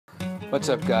What's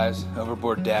up guys,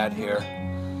 Overboard Dad here.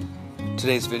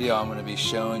 Today's video I'm going to be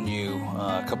showing you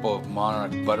a couple of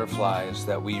monarch butterflies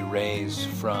that we raised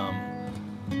from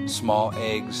small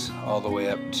eggs all the way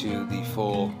up to the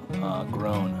full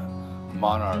grown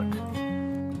monarch.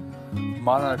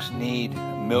 Monarchs need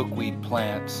milkweed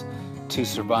plants to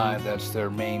survive. That's their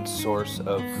main source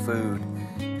of food,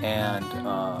 and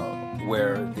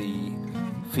where the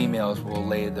females will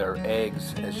lay their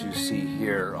eggs, as you see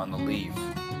here on the leaf.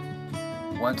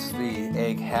 Once the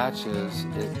egg hatches,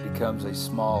 it becomes a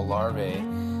small larvae,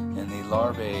 and the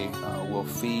larvae will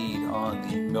feed on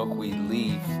the milkweed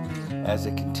leaf as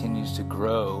it continues to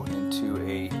grow into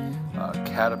a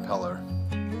caterpillar.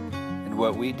 And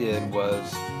what we did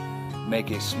was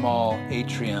make a small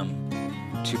atrium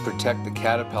to protect the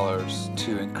caterpillars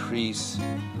to increase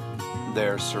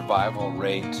their survival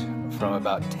rate from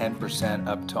about 10%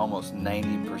 up to almost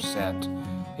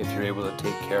 90% if you're able to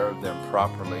take care of them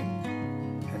properly.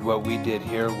 What we did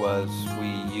here was we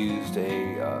used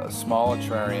a small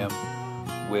terrarium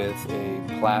with a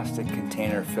plastic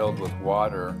container filled with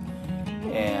water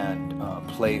and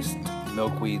placed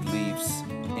milkweed leaves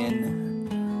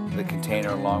in the container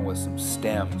along with some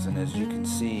stems. And as you can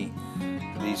see,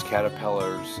 these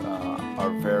caterpillars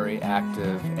are very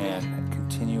active and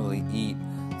continually eat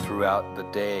throughout the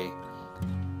day.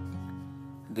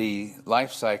 The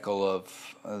life cycle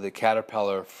of the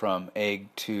caterpillar from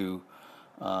egg to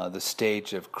the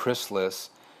stage of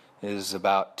chrysalis is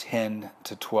about 10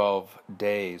 to 12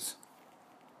 days.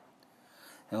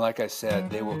 And like I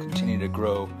said, they will continue to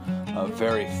grow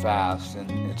very fast, and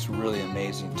it's really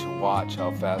amazing to watch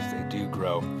how fast they do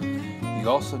grow. You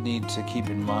also need to keep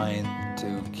in mind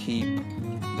to keep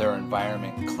their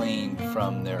environment clean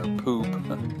from their poop,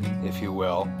 if you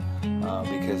will,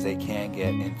 because they can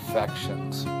get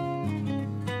infections.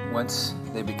 Once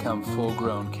they become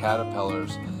full-grown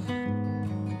caterpillars,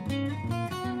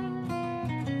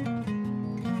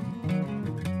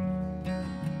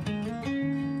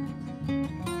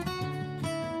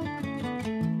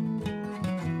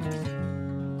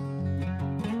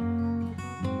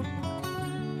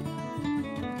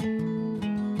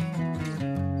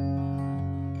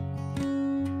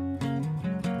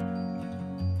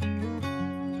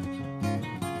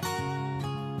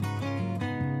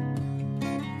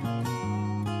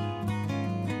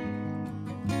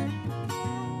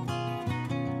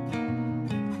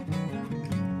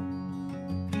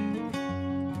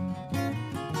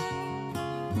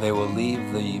 they will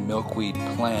leave the milkweed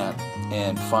plant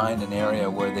and find an area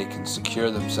where they can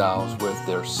secure themselves with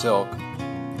their silk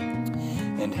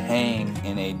and hang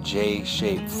in a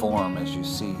J-shaped form, as you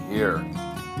see here.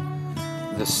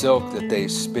 The silk that they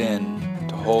spin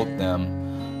to hold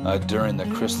them during the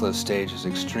chrysalis stage is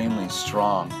extremely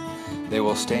strong. They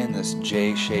will stay in this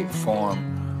J-shaped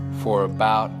form for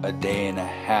about a day and a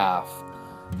half,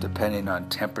 depending on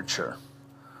temperature.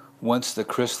 Once the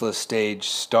chrysalis stage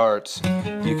starts,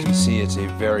 you can see it's a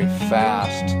very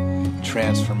fast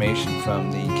transformation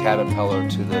from the caterpillar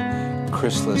to the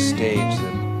chrysalis stage,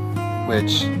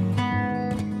 which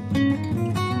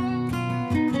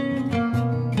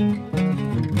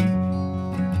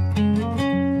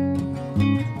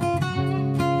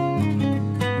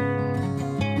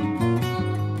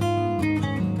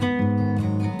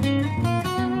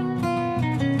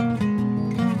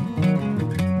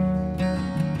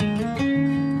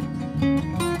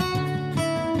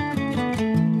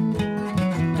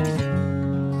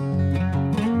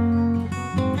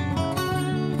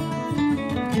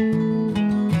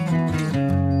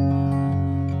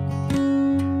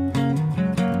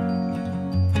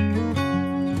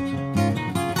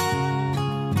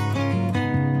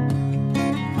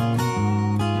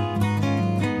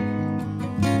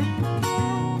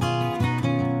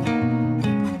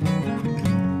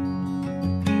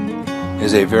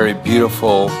is a very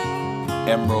beautiful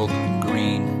emerald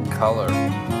green color.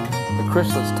 The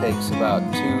chrysalis takes about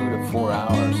 2 to 4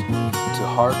 hours to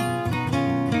harden.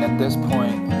 At this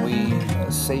point, we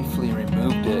safely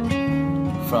removed it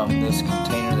from this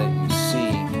container that you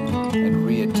see and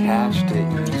reattached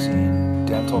it using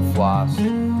dental floss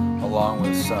along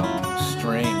with some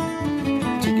string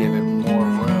to give it more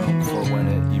room for when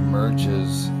it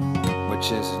emerges,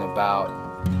 which is in about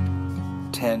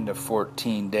 10 to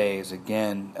 14 days,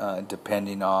 again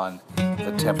depending on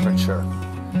the temperature.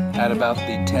 At about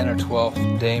the 10 or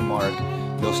 12th day mark,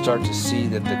 you'll start to see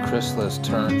that the chrysalis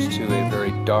turns to a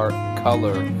very dark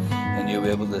color, and you'll be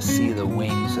able to see the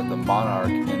wings of the monarch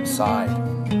inside.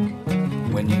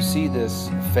 When you see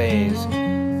this phase,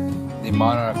 the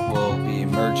monarch will be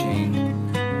emerging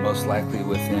most likely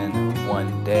within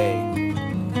 1 day.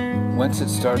 Once it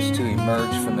starts to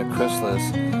emerge from the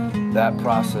chrysalis, that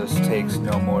process takes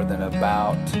no more than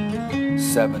about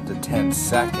 7 to 10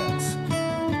 seconds.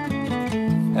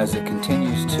 As it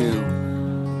continues to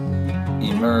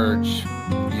emerge,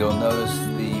 you'll notice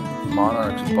the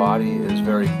monarch's body is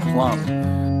very plump,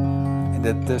 and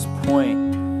at this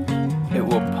point it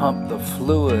will pump the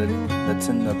fluid that's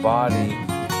in the body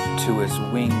to its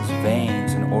wings'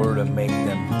 veins in order to make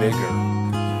them bigger.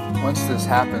 Once this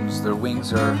happens, their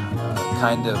wings are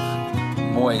kind of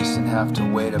moist and have to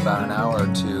wait about an hour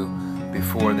or two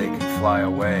before they can fly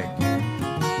away.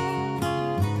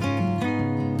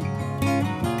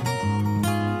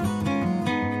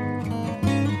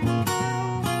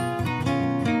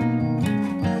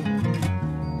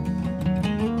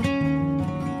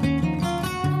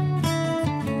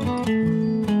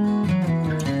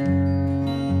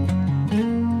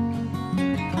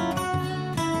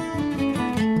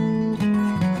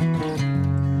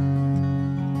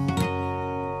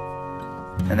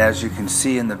 And as you can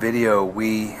see in the video,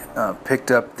 we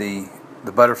picked up the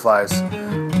butterflies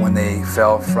when they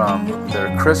fell from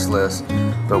their chrysalis,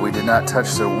 but we did not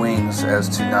touch their wings as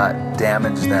to not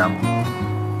damage them.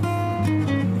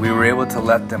 We were able to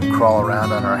let them crawl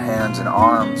around on our hands and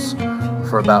arms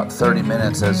for about 30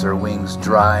 minutes as their wings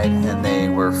dried, and they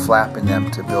were flapping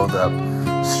them to build up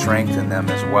strength in them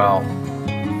as well.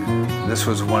 This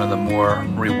was one of the more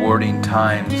rewarding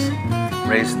times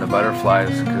raising the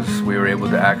butterflies, because we were able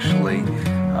to actually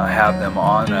have them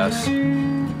on us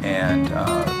and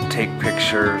take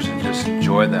pictures and just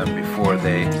enjoy them before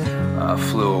they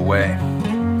flew away.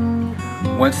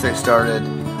 Once they started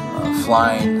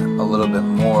flying a little bit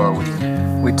more,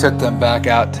 we took them back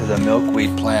out to the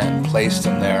milkweed plant and placed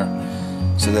them there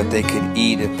so that they could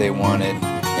eat if they wanted,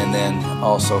 and then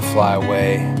also fly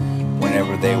away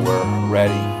whenever they were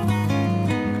ready.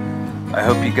 I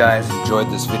hope you guys enjoyed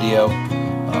this video.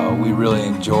 We really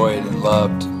enjoyed and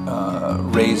loved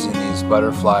raising these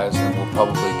butterflies, and we'll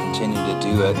probably continue to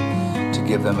do it to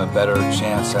give them a better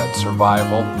chance at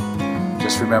survival.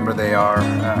 Just remember, they are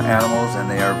animals and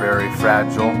they are very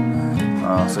fragile,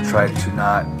 so try to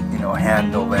not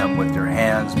handle them with your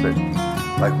hands, but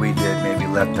like we did, maybe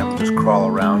let them just crawl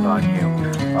around on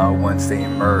you once they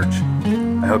emerge.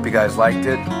 I hope you guys liked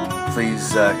it.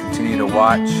 Please continue to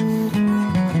watch.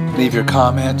 Leave your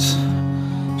comments,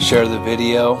 share the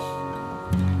video,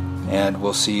 and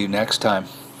we'll see you next time.